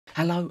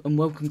Hello and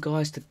welcome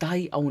guys.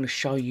 Today I want to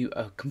show you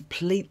a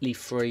completely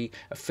free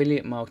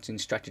affiliate marketing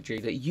strategy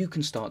that you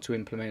can start to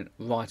implement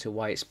right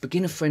away. It's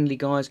beginner friendly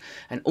guys,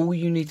 and all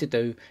you need to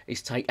do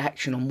is take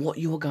action on what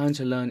you're going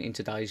to learn in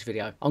today's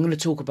video. I'm going to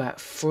talk about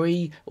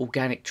free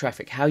organic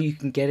traffic, how you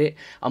can get it.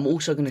 I'm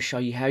also going to show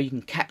you how you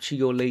can capture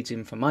your leads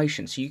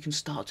information so you can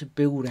start to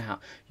build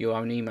out your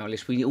own email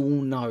list. We all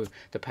know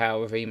the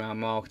power of email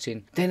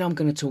marketing. Then I'm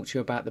going to talk to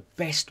you about the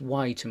best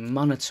way to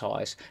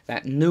monetize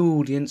that new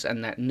audience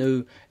and that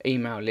new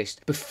email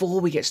list.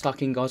 Before we get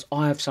stuck in guys,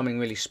 I have something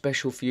really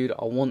special for you that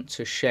I want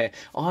to share.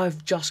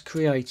 I've just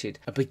created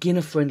a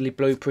beginner friendly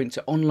blueprint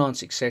to online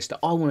success that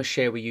I want to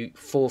share with you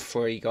for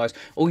free guys.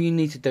 All you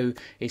need to do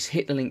is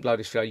hit the link below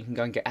this video. You can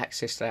go and get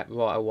access to that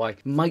right away.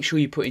 Make sure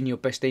you put in your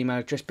best email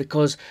address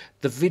because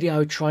the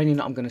video training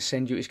that I'm going to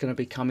send you is going to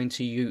be coming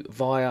to you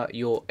via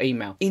your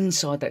email.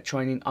 Inside that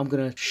training I'm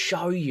going to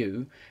show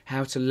you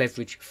how to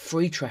leverage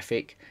free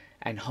traffic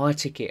and high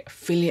ticket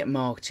affiliate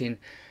marketing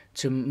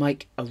to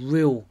make a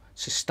real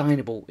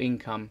sustainable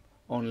income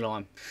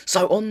online.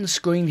 So on the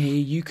screen here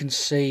you can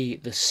see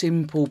the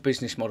simple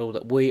business model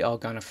that we are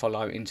going to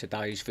follow in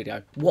today's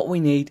video. What we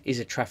need is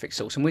a traffic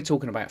source, and we're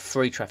talking about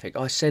free traffic.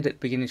 I said at the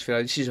beginning of this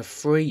video, this is a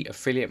free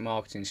affiliate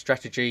marketing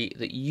strategy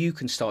that you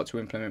can start to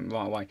implement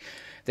right away.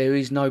 There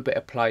is no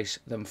better place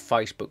than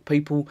Facebook.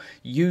 People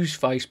use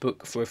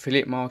Facebook for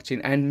affiliate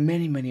marketing and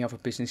many other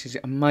businesses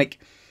and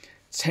make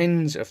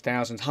tens of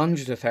thousands,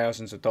 hundreds of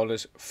thousands of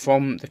dollars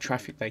from the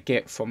traffic they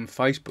get from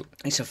Facebook.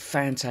 It's a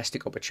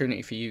fantastic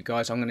opportunity for you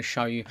guys. I'm going to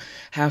show you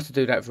how to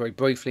do that very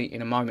briefly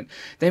in a moment.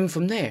 Then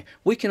from there,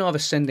 we can either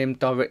send them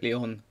directly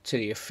on to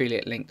the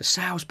affiliate link, the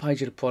sales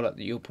page of the product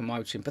that you're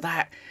promoting, but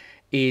that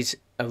is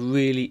a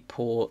really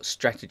poor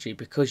strategy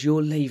because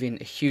you're leaving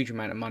a huge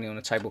amount of money on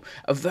the table.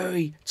 A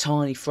very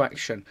tiny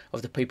fraction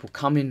of the people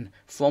coming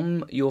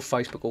from your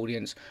Facebook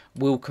audience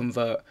will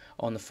convert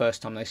on the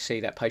first time they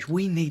see that page.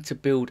 We need to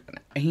build an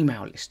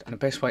email list, and the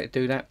best way to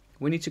do that,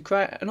 we need to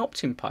create an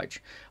opt-in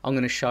page. I'm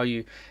going to show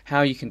you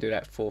how you can do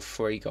that for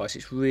free guys.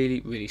 It's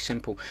really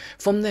simple.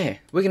 From there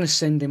we're going to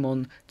send them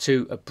on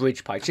to a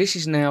bridge page. This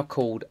is now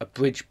called a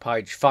bridge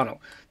page funnel.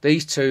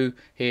 These two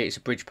here is a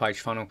bridge page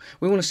funnel.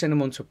 We want to send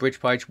them onto a bridge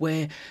page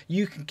where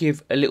you can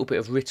give a little bit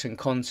of written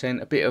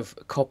content, a bit of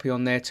copy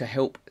on there to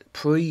help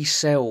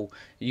pre-sell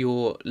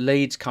your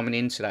leads coming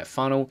into that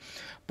funnel.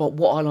 But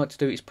what I like to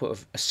do is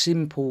put a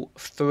simple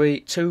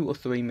 2 or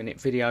 3 minute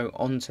video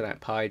onto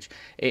that page.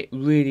 It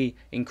really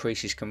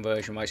increases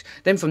conversion rates.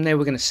 Then from there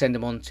we're going to send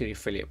them on to the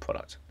affiliate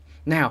product.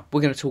 Now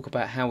we're going to talk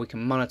about how we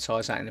can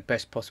monetize that in the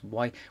best possible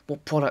way.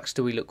 What products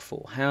do we look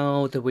for?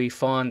 How do we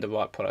find the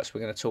right products?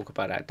 We're going to talk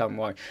about that, don't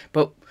worry.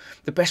 But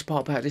the best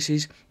part about this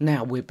is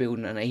now we're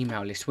building an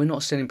email list. We're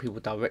not sending people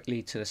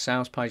directly to the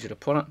sales page of the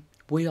product.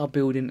 We are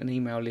building an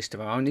email list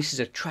of our own. This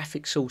is a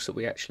traffic source that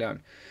we actually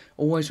own.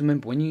 Always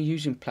remember, when you're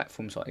using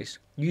platforms like this,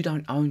 you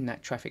don't own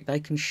that traffic. They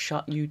can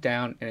shut you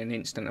down in an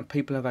instant, and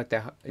people have had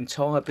their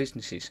entire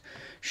businesses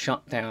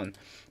shut down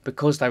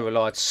because they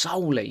relied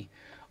solely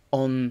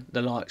on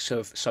the likes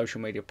of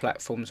social media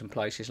platforms and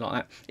places like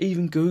that.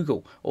 Even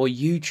Google or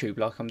YouTube,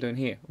 like I'm doing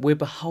here, we're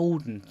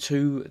beholden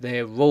to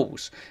their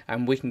rules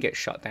and we can get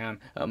shut down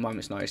at a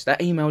moment's notice.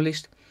 That email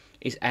list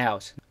is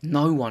ours.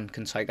 No one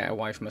can take that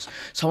away from us.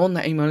 So on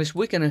that email list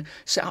we're going to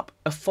set up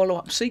a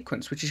follow-up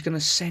sequence which is going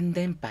to send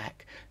them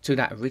back to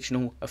that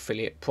original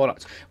affiliate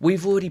product.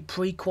 We've already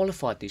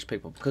pre-qualified these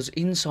people because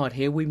inside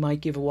here we may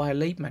give away a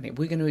lead magnet.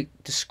 We're going to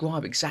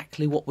describe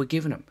exactly what we're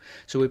giving them.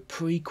 So we're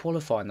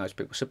pre-qualifying those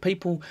people. So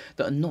people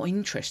that are not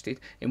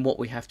interested in what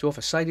we have to offer.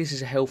 Say this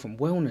is a health and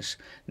wellness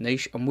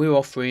niche and we're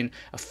offering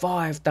a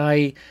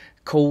 5-day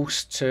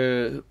course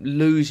to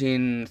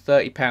losing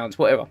 30 pounds,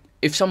 whatever.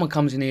 If someone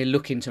comes in here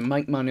looking to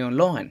make money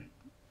online,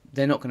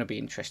 they're not going to be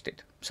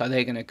interested. So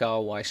they're going to go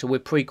away. So we're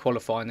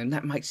pre-qualifying them.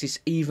 That makes this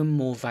even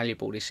more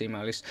valuable, this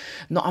email list.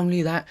 Not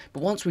only that,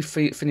 but once we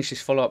finish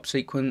this follow-up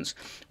sequence,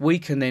 we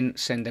can then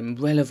send them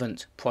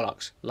relevant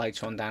products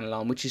later on down the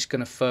line, which is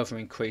going to further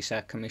increase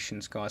our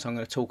commissions, guys. I'm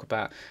going to talk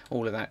about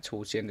all of that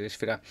towards the end of this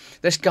video.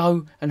 Let's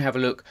go and have a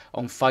look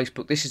on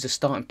Facebook. This is the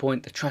starting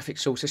point, the traffic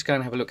source. Let's go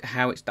and have a look at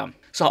how it's done.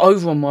 So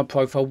over on my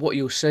profile, what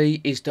you'll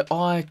see is that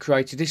I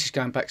created, this is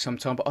going back some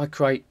time, but I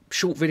create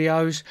short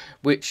videos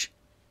which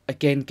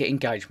again get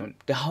engagement.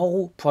 The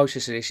whole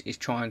process of this is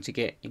trying to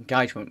get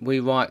engagement. We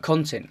write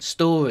content,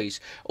 stories,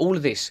 all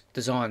of this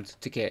designed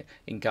to get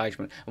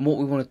engagement. And what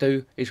we want to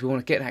do is we want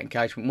to get that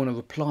engagement, we want to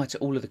reply to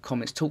all of the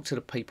comments, talk to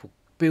the people,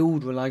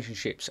 build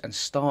relationships and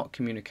start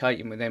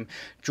communicating with them,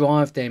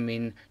 drive them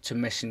into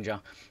Messenger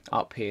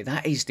up here.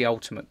 That is the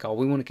ultimate goal.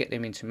 We want to get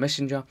them into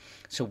Messenger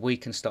so we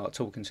can start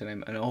talking to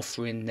them and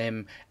offering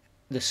them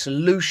the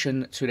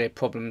solution to their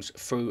problems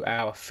through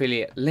our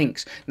affiliate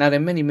links. Now, there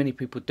are many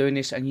people doing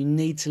this, and you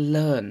need to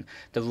learn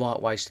the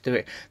right ways to do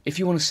it. If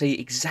you want to see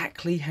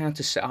exactly how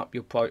to set up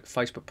your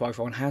Facebook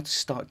profile and how to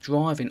start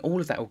driving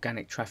all of that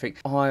organic traffic,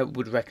 I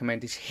would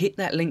recommend is hit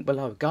that link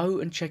below. Go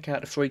and check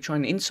out the free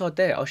training. Inside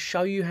there, I'll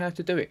show you how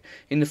to do it.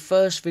 In the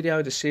first video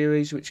of the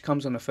series, which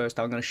comes on the first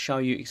day, I'm going to show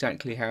you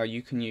exactly how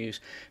you can use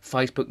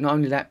Facebook. Not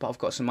only that, but I've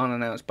got some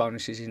unannounced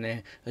bonuses in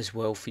there as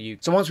well for you.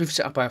 So once we've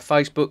set up our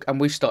Facebook and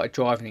we've started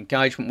driving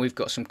engagement, we've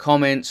got some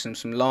comments and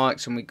some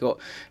likes, and we've got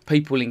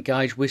people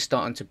engaged, we're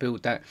starting to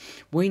build that.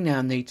 We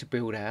now need to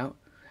build out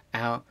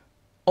our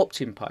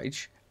opt-in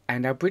page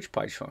and our bridge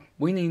page file.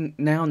 We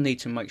now need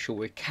to make sure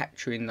we're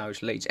capturing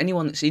those leads.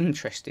 Anyone that's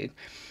interested,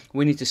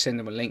 we need to send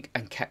them a link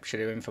and capture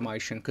their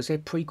information, because they're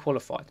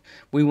pre-qualified.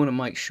 We want to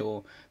make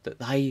sure that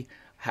they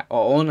are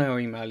on our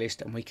email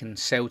list and we can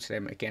sell to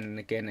them again and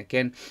again and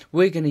again.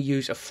 We're going to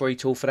use a free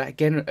tool for that.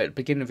 Again, at the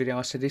beginning of the video,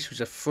 I said this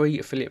was a free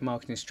affiliate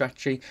marketing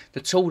strategy.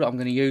 The tool that I'm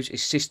going to use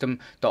is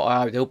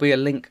system.io. There'll be a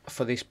link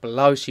for this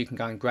below, so you can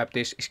go and grab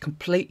this. It's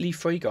completely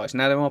free, guys.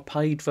 Now, there are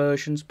paid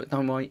versions, but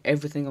don't worry,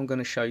 everything I'm going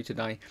to show you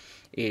today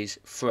is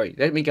free.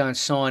 Let me go and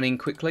sign in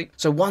quickly.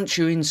 So once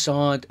you're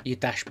inside your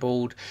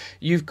dashboard,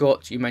 you've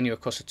got your menu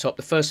across the top.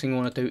 The first thing you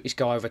want to do is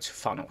go over to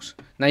funnels.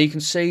 Now you can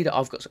see that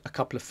I've got a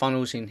couple of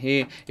funnels in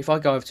here. If I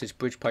go over to this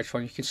bridge page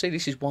funnel, you can see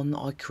this is one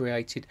that I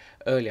created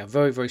earlier.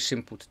 Very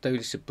simple to do.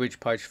 This is a bridge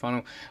page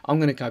funnel. I'm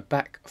going to go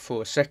back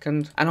for a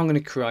second and I'm going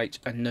to create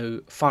a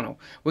new funnel.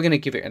 We're going to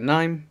give it a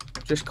name.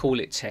 Just call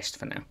it test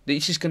for now.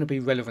 This is going to be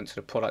relevant to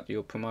the product that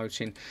you're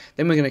promoting.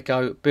 Then we're going to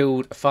go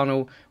build a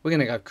funnel. We're going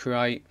to go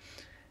create.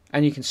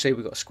 And you can see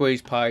we've got a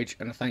squeeze page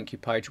and a thank you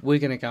page. We're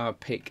going to go and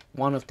pick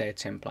one of their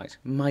templates.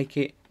 Make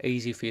it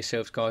easy for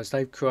yourselves, guys.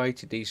 They've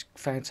created these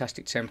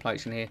fantastic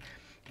templates in here.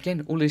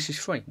 Again, all this is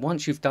free.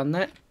 Once you've done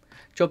that,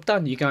 job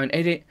done. You go and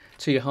edit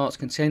to your heart's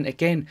content.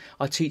 Again,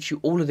 I teach you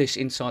all of this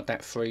inside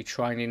that free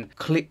training,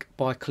 click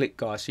by click,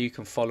 guys, so you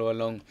can follow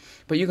along.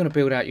 But you're going to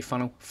build out your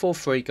funnel for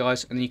free,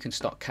 guys, and you can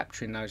start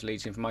capturing those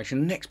leads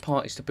information. The next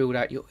part is to build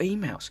out your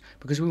emails,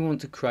 because we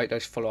want to create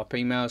those follow-up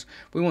emails.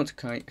 We want to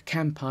create a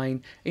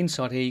campaign.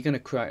 Inside here, you're going to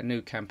create a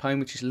new campaign,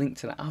 which is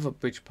linked to that other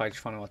bridge page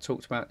funnel I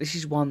talked about. This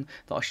is one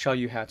that I show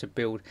you how to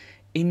build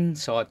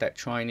inside that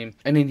training,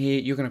 and in here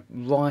you're going to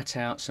write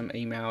out some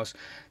emails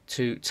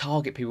to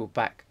target people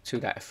back to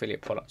that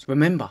affiliate product.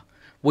 Remember,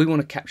 we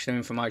want to capture their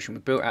information. We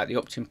built out the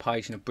opt-in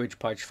page and a bridge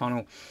page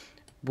funnel.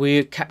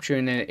 We're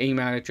capturing their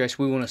email address.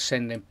 We want to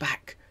send them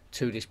back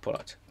to this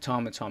product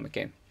time and time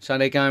again. So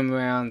they're going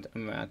round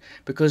and round,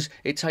 because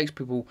it takes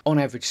people on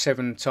average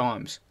 7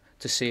 times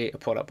to see a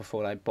product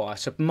before they buy.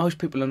 So most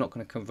people are not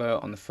going to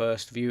convert on the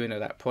first viewing of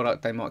that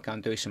product. They might go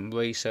and do some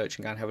research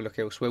and go and have a look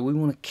elsewhere. We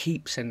want to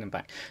keep sending them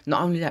back.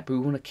 Not only that, but we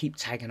want to keep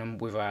tagging them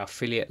with our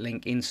affiliate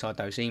link inside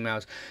those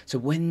emails, so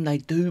when they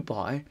do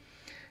buy,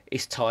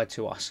 it's tied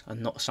to us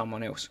and not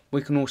someone else.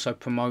 We can also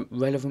promote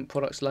relevant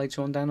products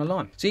later on down the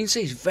line. So you can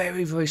see it's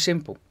very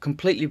simple,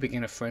 completely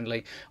beginner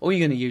friendly. All you're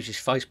going to use is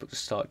Facebook to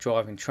start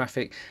driving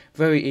traffic.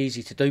 Very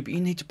easy to do, but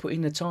you need to put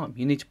in the time.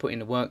 You need to put in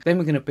the work. Then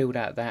we're going to build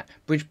out that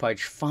bridge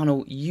page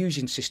funnel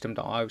using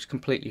system.io. It's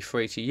completely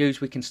free to use.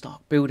 We can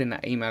start building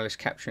that email list,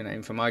 capturing that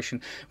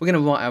information. We're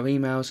going to write our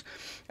emails,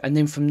 and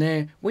then from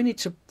there we need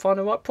to find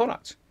the right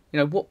product. You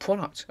know, what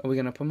product are we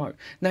going to promote?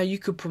 Now, you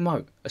could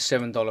promote a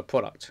 $7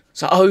 product.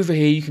 So over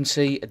here, you can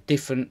see a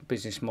different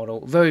business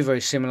model.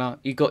 Very similar.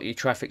 You've got your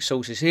traffic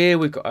sources here.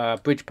 We've got our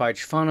bridge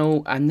page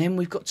funnel, and then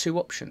we've got 2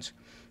 options.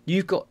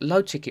 You've got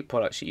low ticket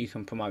products that you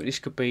can promote. This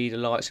could be the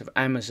likes of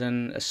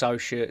Amazon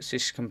Associates.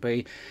 This can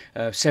be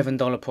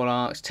 $7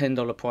 products,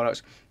 $10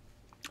 products.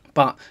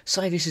 But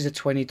say this is a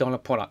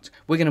 $20 product.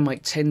 We're going to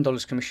make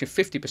 $10 commission,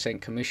 50%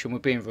 commission. We're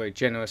being very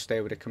generous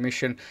there with the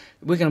commission.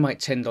 We're going to make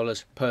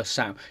 $10 per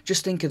sale.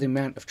 Just think of the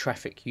amount of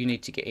traffic you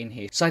need to get in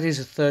here. Say there's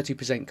a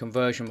 30%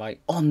 conversion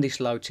rate on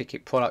this low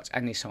ticket product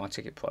and this high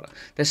ticket product.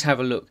 Let's have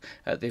a look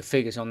at the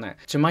figures on that.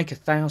 To make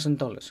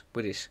 $1,000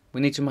 with this,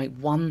 we need to make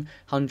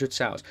 100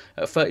 sales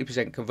at a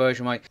 30%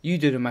 conversion rate. You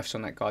do the maths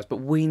on that, guys, but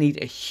we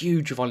need a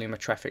huge volume of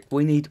traffic.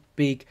 We need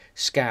big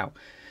scale.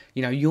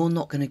 You know, you're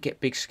not going to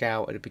get big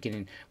scale at the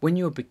beginning. When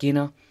you're a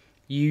beginner,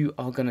 you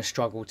are going to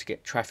struggle to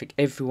get traffic.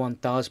 Everyone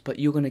does, but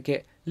you're going to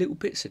get little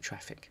bits of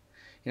traffic.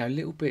 You know,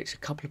 little bits, a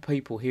couple of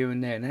people here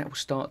and there, and that will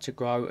start to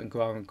grow and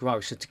grow and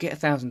grow. So to get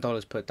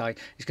 $1,000 per day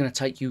is going to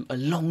take you a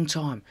long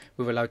time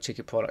with a low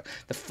ticket product.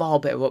 The far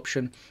better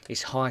option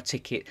is high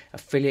ticket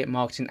affiliate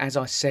marketing. As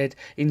I said,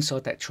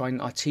 inside that training,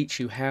 I teach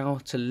you how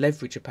to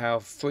leverage the power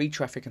of free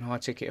traffic and high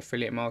ticket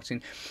affiliate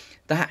marketing.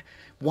 That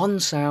one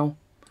sale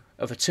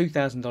of a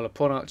 $2,000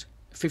 product,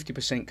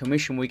 50%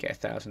 commission, we get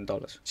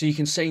 $1,000. So you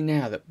can see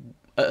now that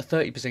at a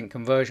 30%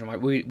 conversion rate,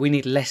 we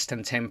need less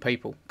than 10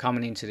 people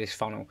coming into this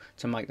funnel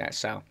to make that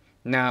sale.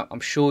 Now,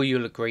 I'm sure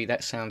you'll agree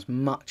that sounds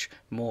much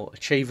more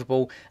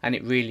achievable, and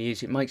it really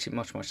is. It makes it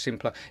much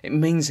simpler. It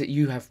means that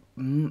you have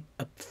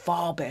a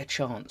far better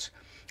chance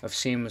of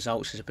seeing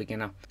results as a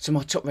beginner. So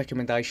my top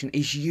recommendation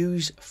is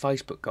use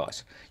Facebook,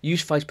 guys.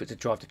 Use Facebook to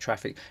drive the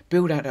traffic.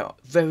 Build out a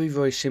very,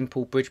 very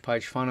simple bridge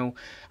page funnel,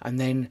 and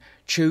then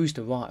choose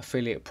the right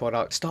affiliate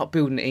product. Start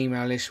building the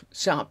email list.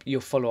 Set up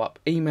your follow-up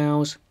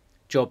emails.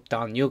 Job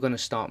done. You're going to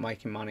start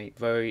making money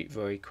very,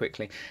 very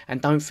quickly.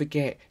 And don't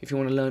forget, if you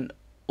want to learn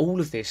all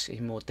of this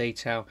in more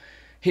detail,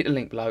 hit the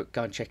link below.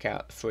 Go and check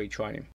out the free training.